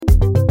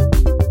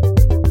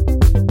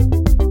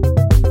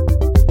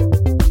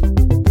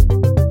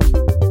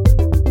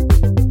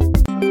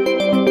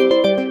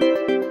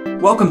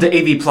Welcome to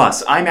AV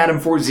Plus. I'm Adam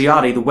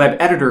Forziati, the web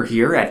editor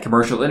here at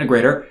Commercial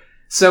Integrator.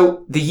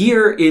 So, the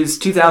year is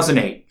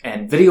 2008,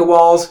 and video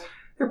walls,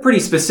 they're pretty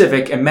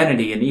specific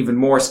amenity and even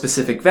more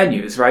specific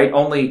venues, right?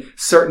 Only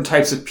certain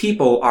types of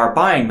people are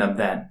buying them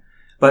then.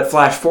 But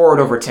flash forward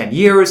over 10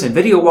 years, and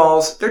video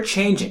walls, they're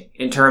changing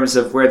in terms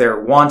of where they're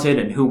wanted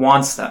and who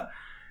wants them.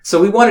 So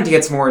we wanted to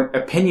get some more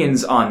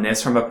opinions on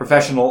this from a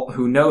professional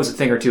who knows a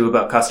thing or two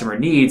about customer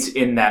needs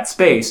in that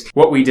space.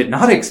 What we did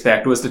not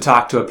expect was to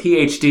talk to a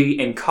PhD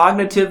in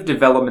cognitive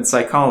development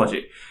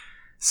psychology.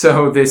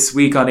 So this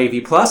week on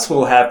AV Plus,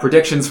 we'll have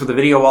predictions for the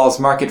video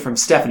walls market from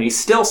Stephanie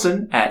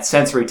Stilson at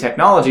Sensory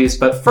Technologies,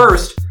 but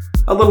first,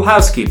 a little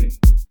housekeeping.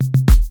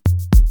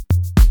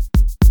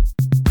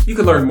 You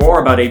can learn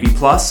more about AV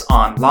Plus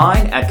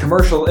online at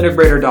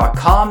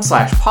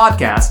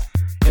commercialintegrator.com/podcast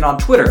and on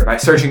Twitter by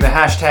searching the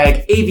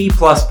hashtag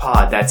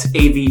AVPlusPod. That's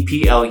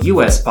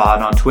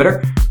AVPLUSPod on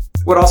Twitter.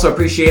 Would also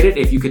appreciate it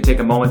if you could take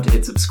a moment to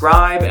hit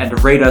subscribe and to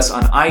rate us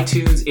on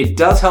iTunes. It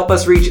does help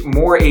us reach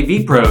more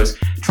AV pros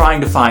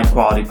trying to find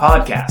quality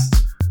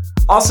podcasts.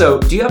 Also,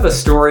 do you have a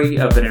story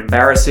of an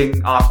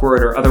embarrassing,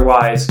 awkward, or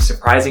otherwise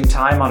surprising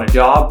time on a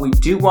job? We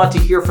do want to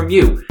hear from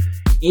you.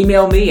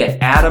 Email me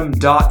at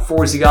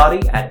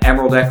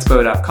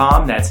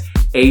adam.forziati@emeraldexpo.com. That's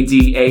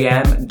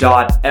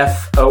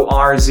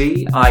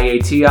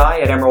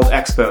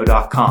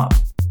adam.forziati@emeraldexpo.com.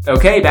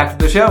 Okay, back to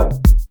the show.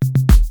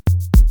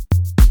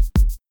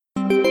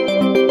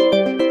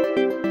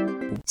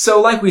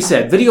 So like we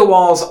said, video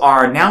walls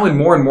are now in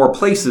more and more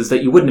places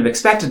that you wouldn't have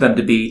expected them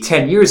to be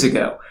 10 years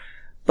ago.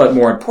 But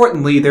more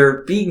importantly,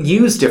 they're being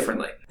used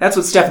differently. That's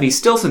what Stephanie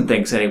Stilson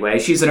thinks anyway.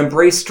 She's an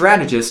Embrace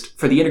strategist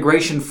for the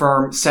integration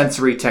firm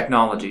Sensory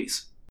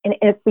Technologies. And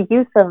it's the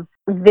use of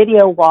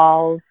video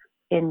walls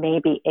in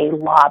maybe a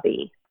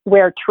lobby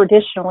where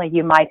traditionally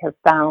you might have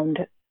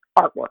found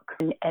artwork.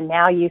 And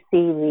now you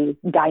see these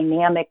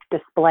dynamic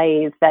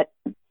displays that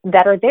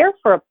are there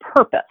for a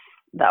purpose,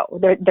 though.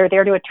 They're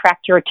there to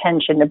attract your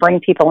attention, to bring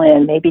people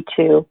in, maybe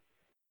to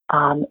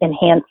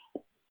enhance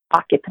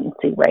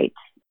occupancy rates.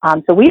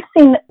 So we've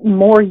seen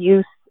more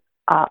use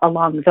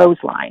along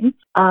those lines.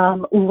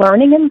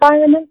 Learning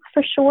environments,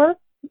 for sure.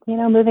 You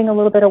know, moving a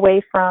little bit away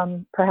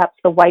from perhaps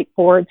the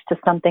whiteboards to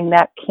something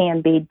that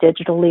can be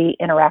digitally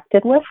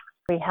interacted with.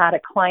 We had a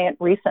client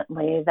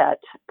recently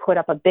that put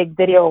up a big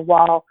video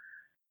wall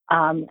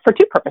for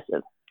two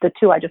purposes. The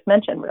two I just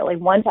mentioned, really.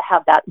 One, to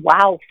have that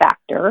wow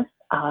factor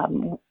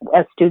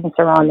as students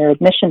are on their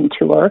admission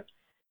tour.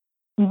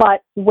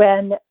 But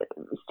when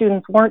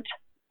students weren't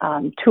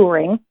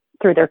touring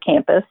through their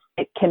campus,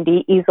 it can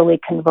be easily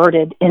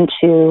converted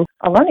into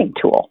a learning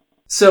tool.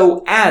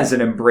 So as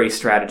an Embrace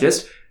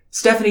strategist,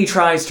 Stephanie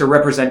tries to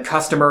represent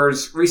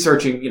customers,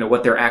 researching,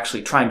 what they're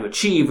actually trying to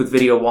achieve with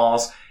video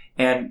walls,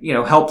 and,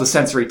 help the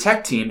sensory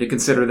tech team to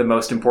consider the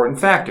most important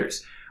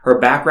factors. Her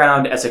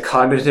background as a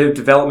cognitive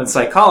development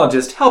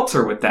psychologist helps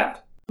her with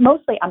that.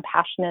 Mostly I'm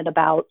passionate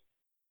about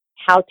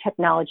how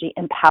technology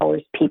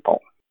empowers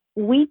people.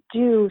 We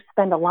do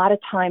spend a lot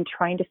of time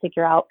trying to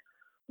figure out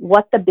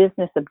what the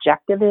business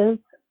objective is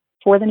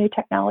for the new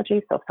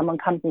technology. So if someone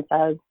comes and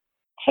says,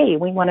 hey,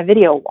 we want a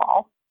video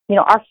wall,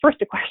 our first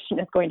question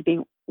is going to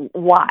be,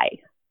 why?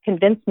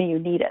 Convince me you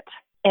need it.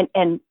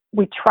 And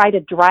we try to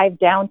drive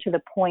down to the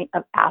point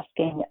of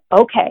asking,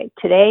 okay,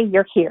 today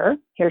you're here.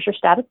 Here's your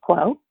status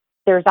quo.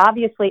 There's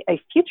obviously a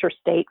future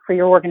state for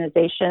your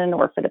organization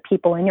or for the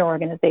people in your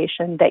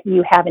organization that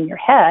you have in your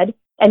head.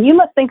 And you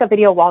must think a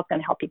video wall is going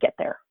to help you get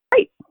there.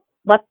 Great.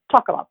 Let's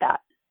talk about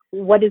that.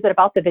 What is it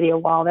about the video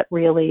wall that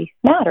really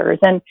matters?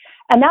 And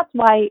that's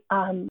why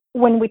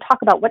when we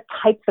talk about what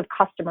types of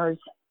customers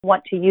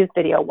want to use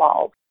video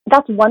walls,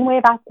 that's one way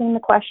of asking the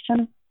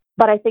question.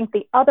 But I think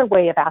the other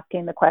way of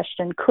asking the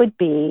question could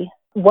be,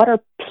 what are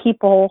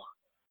people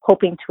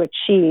hoping to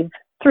achieve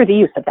through the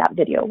use of that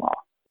video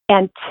wall?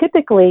 And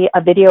typically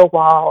a video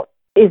wall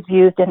is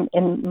used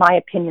in my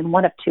opinion,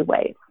 one of two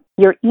ways.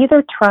 You're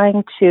either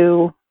trying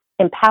to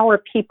empower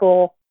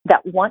people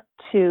that want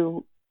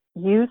to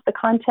use the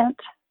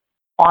content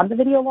on the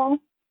video wall,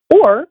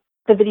 or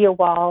the video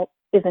wall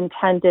is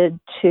intended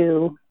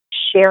to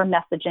share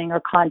messaging or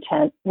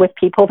content with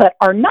people that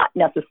are not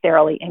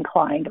necessarily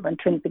inclined or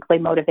intrinsically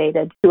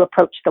motivated to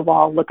approach the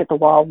wall, look at the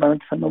wall, learn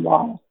from the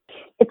wall.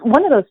 It's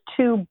one of those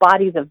two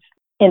bodies of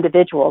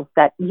individuals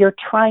that you're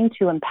trying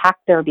to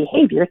impact their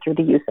behavior through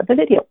the use of the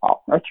video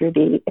wall or through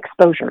the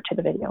exposure to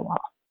the video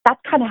wall.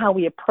 That's kind of how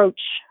we approach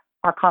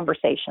our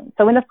conversation.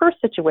 So in the first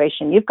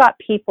situation, you've got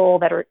people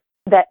that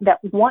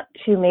want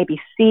to maybe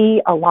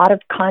see a lot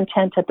of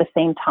content at the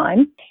same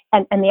time.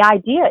 And the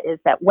idea is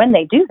that when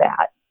they do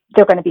that,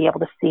 they're going to be able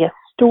to see a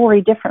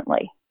story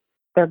differently.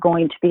 They're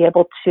going to be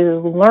able to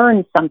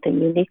learn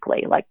something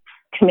uniquely, like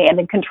command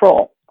and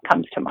control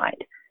comes to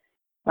mind,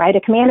 right?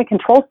 A command and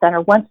control center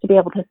wants to be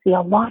able to see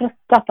a lot of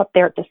stuff up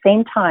there at the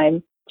same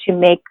time to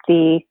make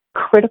the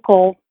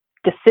critical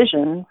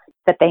decisions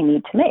that they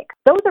need to make.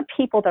 Those are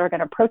people that are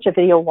going to approach a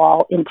video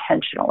wall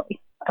intentionally.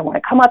 I want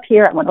to come up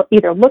here, I want to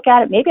either look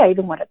at it, maybe I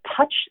even want to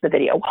touch the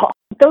video wall.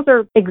 Those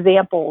are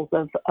examples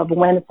of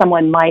when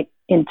someone might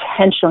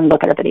intentionally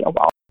look at a video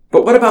wall.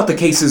 But what about the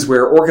cases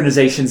where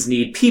organizations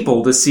need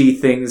people to see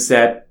things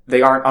that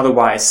they aren't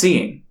otherwise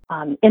seeing?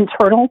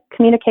 Internal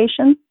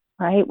communication,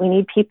 right? We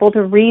need people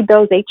to read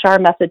those HR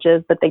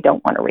messages that they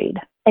don't want to read.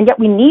 And yet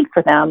we need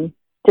for them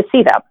to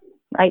see them,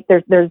 right?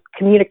 There's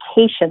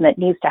communication that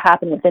needs to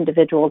happen with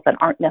individuals that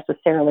aren't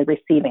necessarily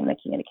receiving the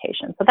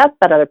communication. So that's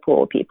that other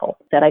pool of people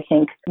that I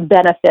think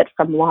benefit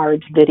from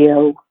large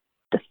video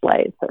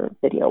displays or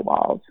video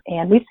walls.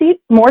 And we see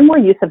more and more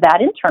use of that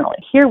internally.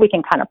 Here we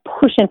can kind of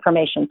push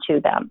information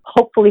to them,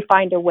 hopefully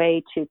find a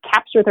way to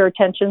capture their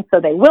attention so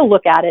they will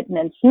look at it and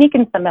then sneak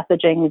in some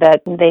messaging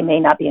that they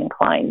may not be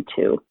inclined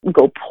to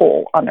go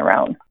pull on their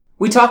own.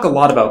 We talk a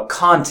lot about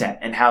content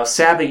and how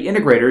savvy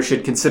integrators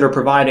should consider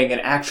providing an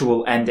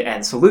actual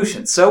end-to-end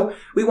solution. So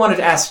we wanted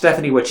to ask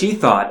Stephanie what she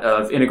thought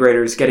of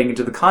integrators getting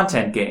into the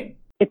content game.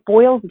 It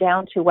boils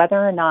down to whether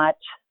or not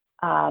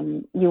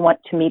you want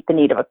to meet the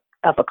need of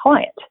a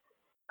client.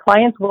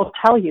 Clients will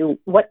tell you,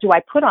 what do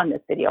I put on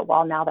this video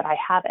wall now that I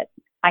have it?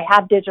 I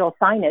have digital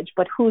signage,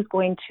 but who's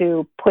going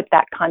to put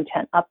that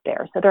content up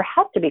there? So there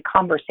has to be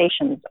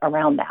conversations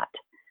around that.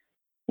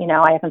 You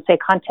know, I often say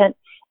content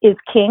is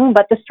king,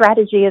 but the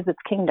strategy is its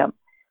kingdom.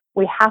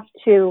 We have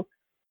to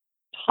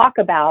talk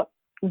about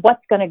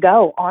what's going to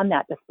go on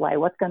that display,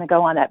 what's going to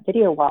go on that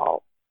video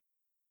wall,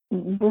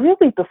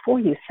 really before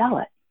you sell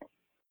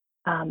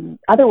it.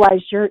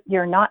 Otherwise,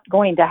 you're not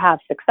going to have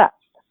success.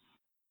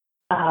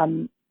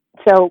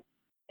 So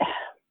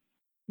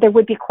there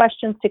would be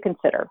questions to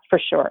consider for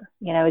sure.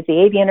 You know, is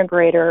the AV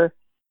integrator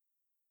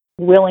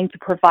willing to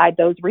provide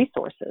those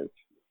resources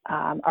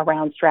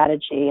around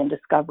strategy and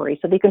discovery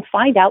so they can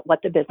find out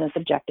what the business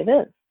objective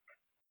is,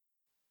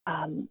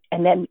 and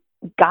then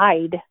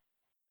guide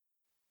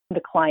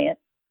the client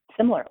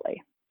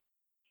similarly.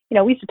 You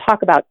know, we used to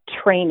talk about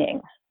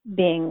training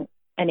being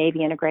an AV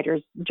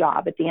integrator's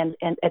job at the end,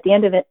 and at the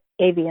end of it,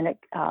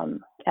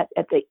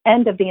 at the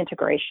end of the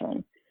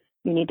integration,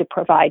 you need to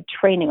provide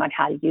training on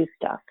how to use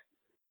stuff.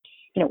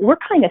 You know, we're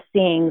kind of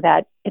seeing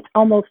that it's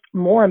almost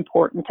more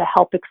important to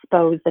help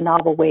expose the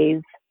novel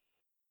ways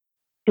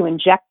to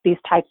inject these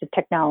types of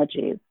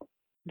technologies,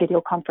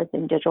 video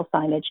conferencing, digital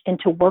signage,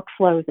 into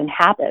workflows and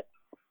habits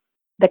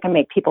that can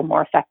make people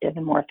more effective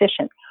and more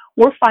efficient.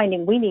 We're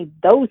finding we need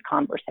those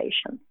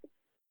conversations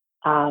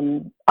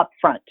up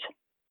front.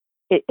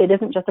 It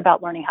isn't just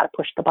about learning how to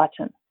push the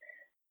button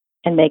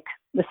and make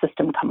the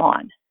system come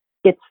on.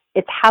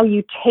 It's how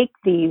you take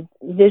these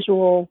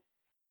visual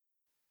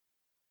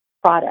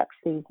products,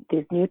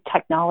 these new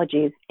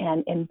technologies,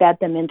 and embed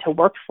them into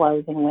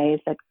workflows in ways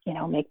that, you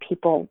know, make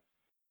people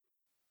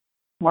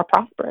more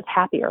prosperous,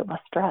 happier, less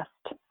stressed,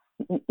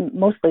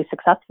 mostly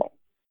successful.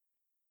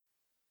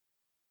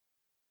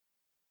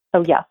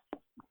 So yes,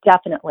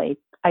 definitely.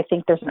 I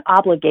think there's an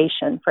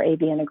obligation for AV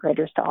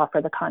integrators to offer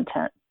the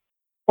content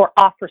or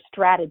offer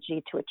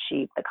strategy to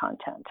achieve the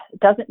content. It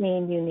doesn't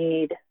mean you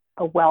need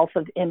a wealth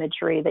of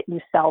imagery that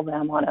you sell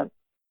them on a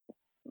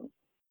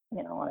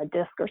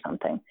disc or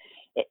something.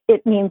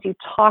 It means you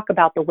talk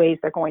about the ways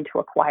they're going to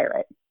acquire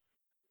it.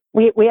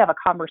 We have a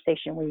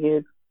conversation we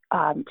use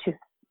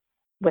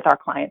with our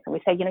clients, and we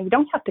say, you know, you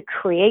don't have to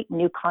create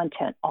new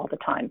content all the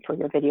time for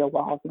your video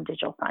walls and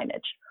digital signage.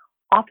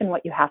 Often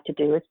what you have to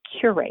do is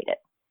curate it.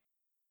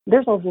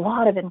 There's a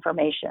lot of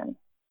information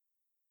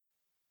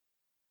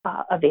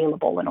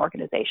available in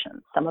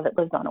organizations. Some of it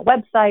lives on a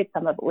website,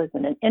 some of it lives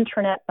in an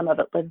intranet, some of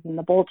it lives in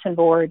the bulletin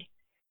board,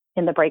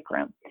 in the break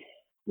room.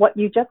 What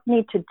you just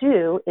need to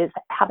do is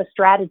have a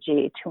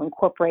strategy to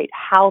incorporate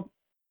how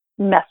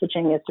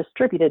messaging is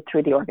distributed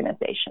through the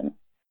organization.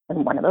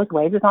 And one of those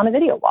ways is on a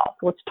video wall.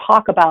 So let's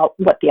talk about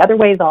what the other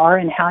ways are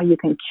and how you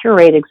can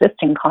curate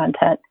existing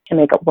content to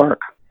make it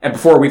work. And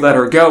before we let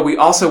her go, we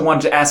also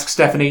wanted to ask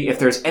Stephanie if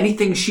there's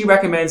anything she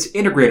recommends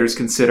integrators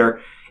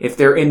consider if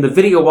they're in the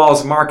video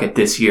walls market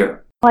this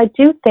year. I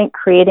do think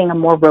creating a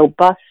more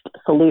robust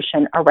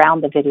solution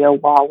around the video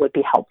wall would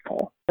be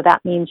helpful. So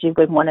that means you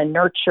would want to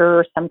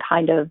nurture some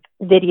kind of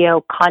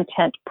video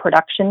content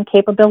production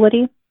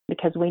capability,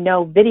 because we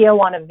know video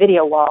on a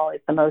video wall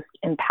is the most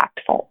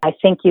impactful. I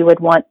think you would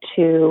want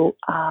to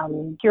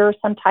secure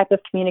some type of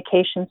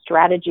communication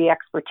strategy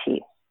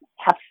expertise.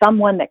 Have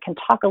someone that can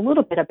talk a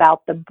little bit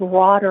about the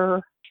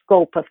broader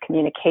scope of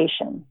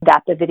communication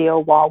that the video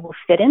wall will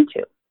fit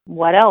into.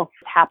 What else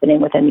is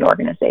happening within the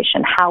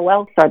organization? How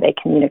else are they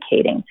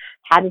communicating?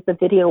 How does the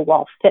video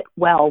wall fit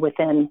well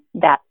within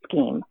that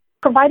scheme?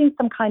 Providing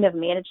some kind of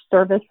managed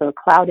service or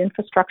cloud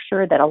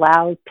infrastructure that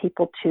allows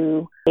people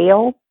to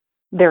scale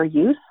their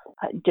use,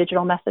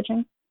 digital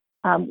messaging.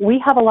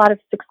 We have a lot of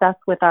success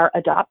with our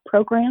Adopt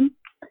program.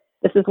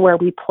 This is where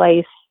we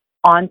place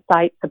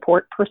on-site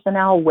support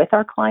personnel with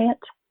our client.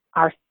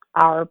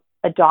 Our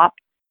Adopt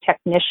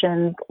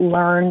technicians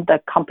learn the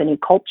company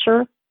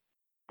culture.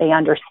 They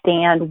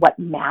understand what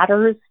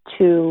matters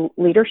to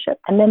leadership,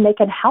 and then they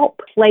can help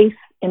place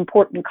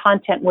important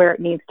content where it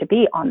needs to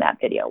be on that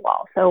video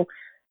wall. So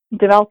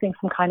developing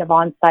some kind of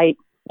on-site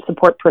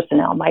support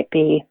personnel might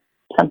be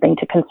something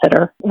to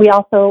consider. We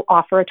also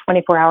offer a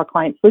 24-hour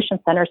client solution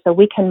center so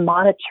we can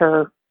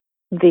monitor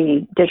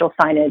the digital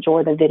signage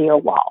or the video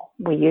wall.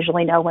 We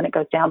usually know when it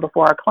goes down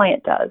before our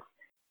client does.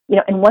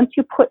 And once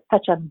you put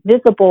such a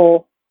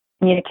visible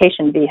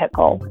communication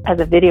vehicle as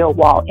a video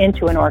wall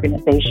into an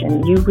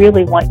organization, you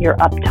really want your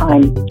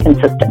uptime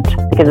consistent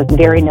because it's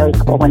very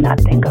noticeable when that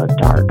thing goes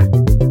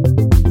dark.